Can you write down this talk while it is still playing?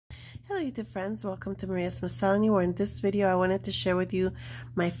Hello YouTube friends, welcome to Mariasmiscellany, where in this video I wanted to share with you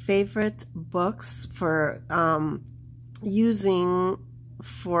my favorite books for using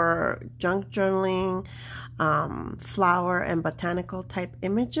for junk journaling, flower and botanical type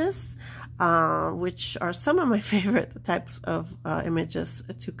images, which are some of my favorite types of images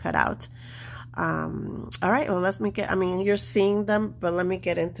to cut out. Alright, well you're seeing them, but let me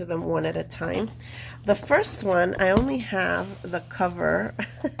get into them one at a time. The first one, I only have the cover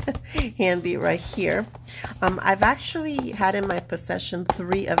handy right here. I've actually had in my possession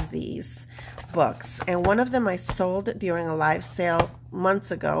 3 of these books, and one of them I sold during a live sale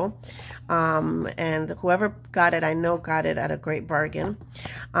months ago, and whoever got it, I know got it at a great bargain.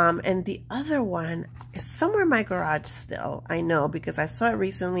 And the other one is somewhere in my garage still, I know, because I saw it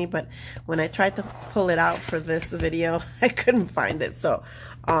recently, but when I tried to pull it out for this video, I couldn't find it. So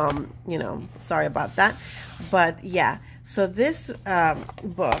you know, sorry about that. But yeah, so this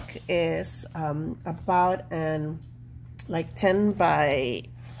book is about like 10 by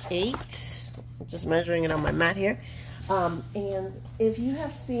 8. I'm just measuring it on my mat here. And if you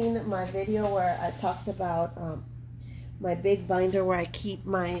have seen my video where I talked about my big binder where I keep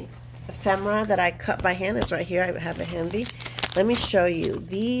my ephemera that I cut by hand, is right here. I have it handy. Let me show you.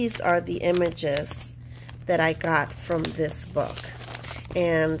 These are the images that I got from this book.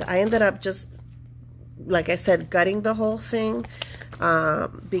 And I ended up just, like I said, gutting the whole thing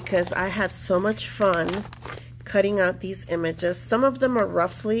because I had so much fun cutting out these images. Some of them are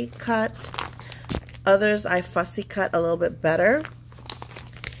roughly cut. Others I fussy cut a little bit better.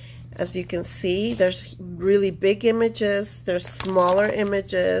 As you can see, there's really big images. There's smaller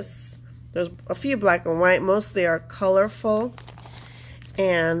images. There's a few black and white. Mostly are colorful.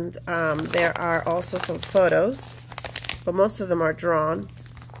 And there are also some photos, but most of them are drawn.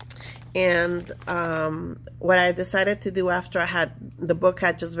 And what I decided to do after the book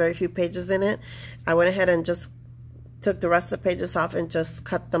had just very few pages in it, I went ahead and just took the rest of the pages off and just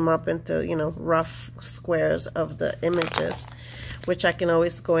cut them up into, you know, rough squares of the images, which I can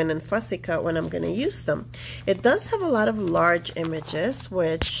always go in and fussy cut when I'm going to use them. It does have a lot of large images,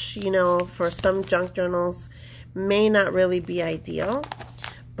 which, you know, for some junk journals may not really be ideal,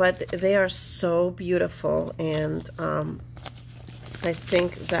 but they are so beautiful. And I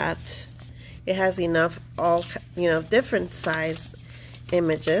think that it has enough different size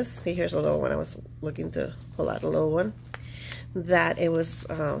images. See, here's a little one. I was looking to pull out a little one. That it was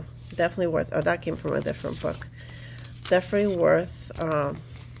definitely worth, oh, that came from a different book. Definitely worth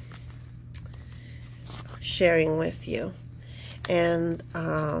sharing with you. And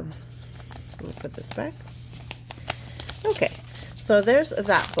let me put this back. Okay, so there's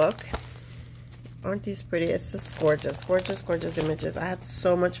that book. Aren't these pretty? It's just gorgeous, gorgeous, gorgeous images. I had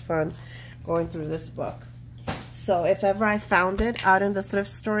so much fun going through this book. So if ever I found it out in the thrift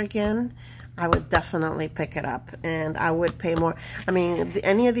store again, I would definitely pick it up, and I would pay more. I mean,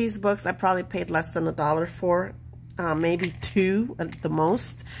 any of these books I probably paid less than $1 for, maybe $2 at the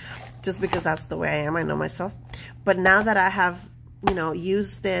most, just because that's the way I am. I know myself. But now that I have, you know,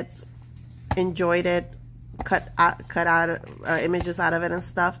 used it, enjoyed it, cut out images out of it and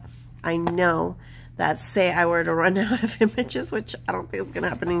stuff, I know that say I were to run out of images, which I don't think is going to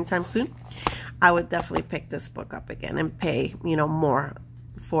happen anytime soon, I would definitely pick this book up again and pay, you know, more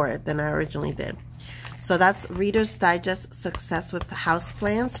for it than I originally did. So that's Reader's Digest Success with the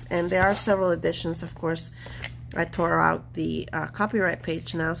Houseplants, and there are several editions, of course. I tore out the copyright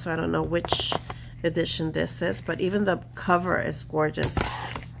page now, so I don't know which edition this is, but even the cover is gorgeous.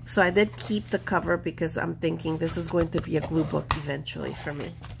 So I did keep the cover because I'm thinking this is going to be a glue book eventually for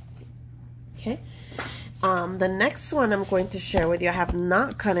me. Okay. The next one I'm going to share with you, I have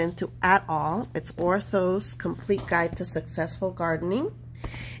not cut into at all. It's Ortho's Complete Guide to Successful Gardening.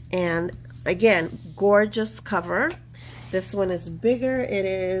 And again, gorgeous cover. This one is bigger. It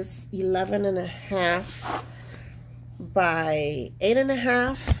is 11.5 by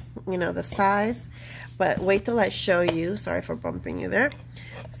 8.5, you know, the size. But wait till I show you, sorry for bumping you there,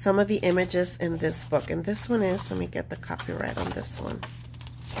 some of the images in this book. And this one is, let me get the copyright on this one.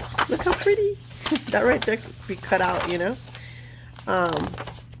 Look how pretty. That right there could be cut out, you know.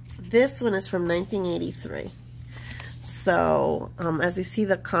 This one is from 1983. So as you see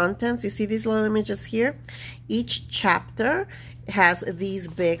the contents, you see these little images here. Each chapter has these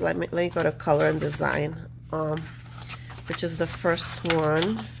big, let me go to color and design, which is the first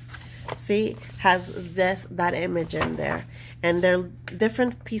one. See, has that image in there, and they're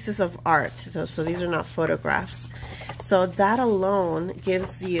different pieces of art. So these are not photographs. So that alone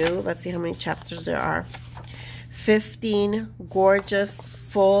gives you, let's see how many chapters there are, 15 gorgeous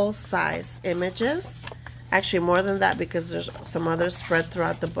full-size images. Actually more than that, because there's some others spread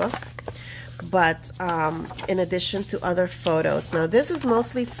throughout the book. but in addition to other photos. Now this is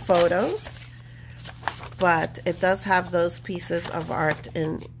mostly photos, but it does have those pieces of art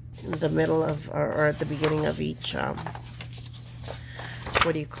in the middle of, or at the beginning of each,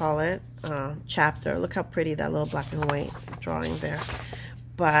 what do you call it, chapter. Look how pretty that little black and white drawing there.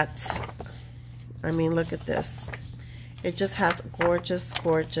 But I mean, look at this. It just has gorgeous,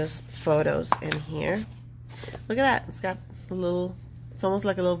 gorgeous photos in here. Look at that. It's got a little, it's almost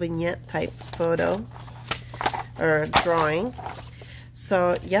like a little vignette type photo or drawing.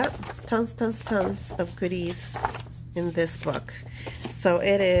 So yeah, tons of goodies in this book. So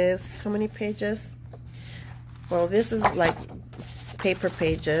it is, how many pages? Well, this is like paper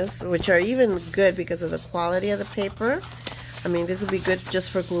pages, which are even good because of the quality of the paper. I mean, this would be good just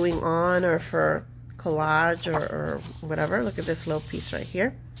for gluing on or for collage or whatever. Look at this little piece right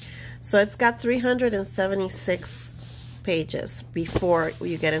here. So it's got 376 pages before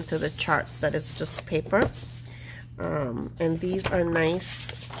you get into the charts that is just paper. And these are nice,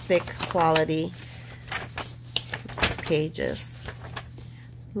 thick quality pages.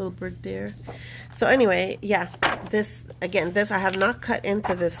 Little bird there. So anyway, yeah, this, again, this I have not cut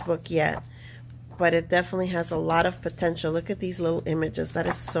into this book yet, but it definitely has a lot of potential. Look at these little images. That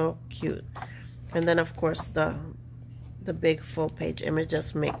is so cute. And then of course the big full page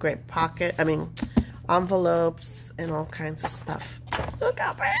images make great pocket, I mean envelopes and all kinds of stuff. Look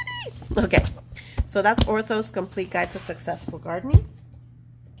how pretty. Okay, so that's Ortho's Complete Guide to Successful Gardening.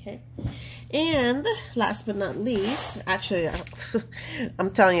 Okay, and last but not least, actually I'm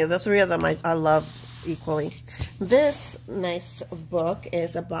telling you, the three of them I love equally. This nice book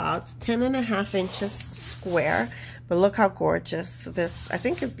is about 10.5 inches square, but look how gorgeous this, I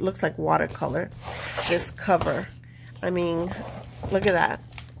think it looks like watercolor, this cover. I mean, look at that.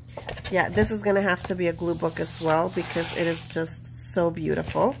 Yeah, this is gonna have to be a glue book as well because it is just so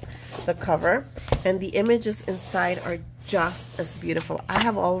beautiful, the cover, and the images inside are just as beautiful. I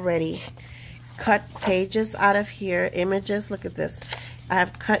have already cut pages out of here, images, look at this. I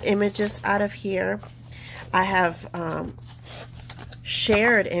have cut images out of here. I have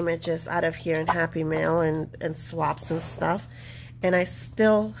shared images out of here in Happy Mail and swaps and stuff, and I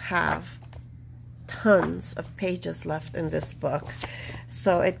still have tons of pages left in this book.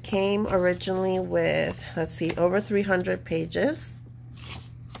 So it came originally with, let's see, over 300 pages,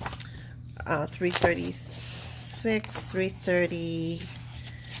 336, 330,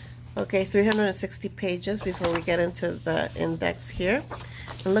 okay, 360 pages before we get into the index here.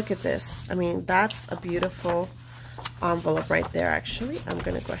 And look at this. I mean, that's a beautiful envelope right there. Actually, I'm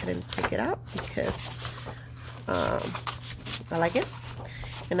gonna go ahead and take it out because I like it,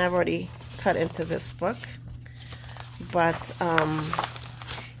 and I've already cut into this book. But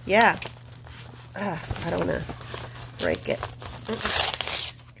yeah, I don't want to break it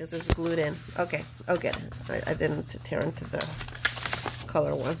because it's glued in. Okay, okay, I didn't tear into the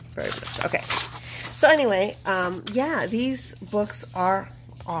color one very much. Okay, so anyway, yeah, these books are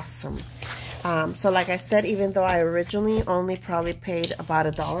awesome. So like I said, even though I originally only probably paid about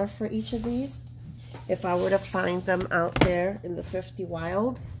 $1 for each of these, if I were to find them out there in the thrifty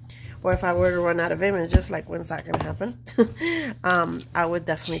wild, or if I were to run out of images, like when's that gonna happen? I would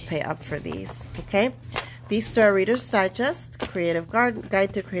definitely pay up for these. Okay, these two are Reader's Digest,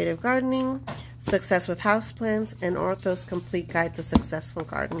 Guide to Creative Gardening, Success with Houseplants, and Ortho's Complete Guide to Successful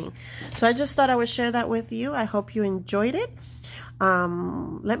Gardening. So I just thought I would share that with you. I hope you enjoyed it.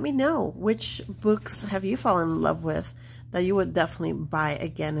 Let me know, which books have you fallen in love with that you would definitely buy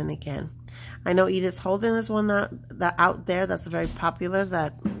again and again. I know Edith Holden is one that out there that's very popular,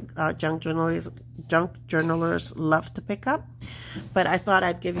 that junk journalers love to pick up. But I thought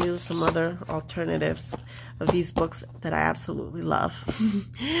I'd give you some other alternatives of these books that I absolutely love.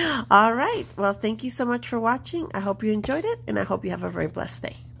 All right. Well, thank you so much for watching. I hope you enjoyed it, and I hope you have a very blessed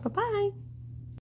day. Bye-bye.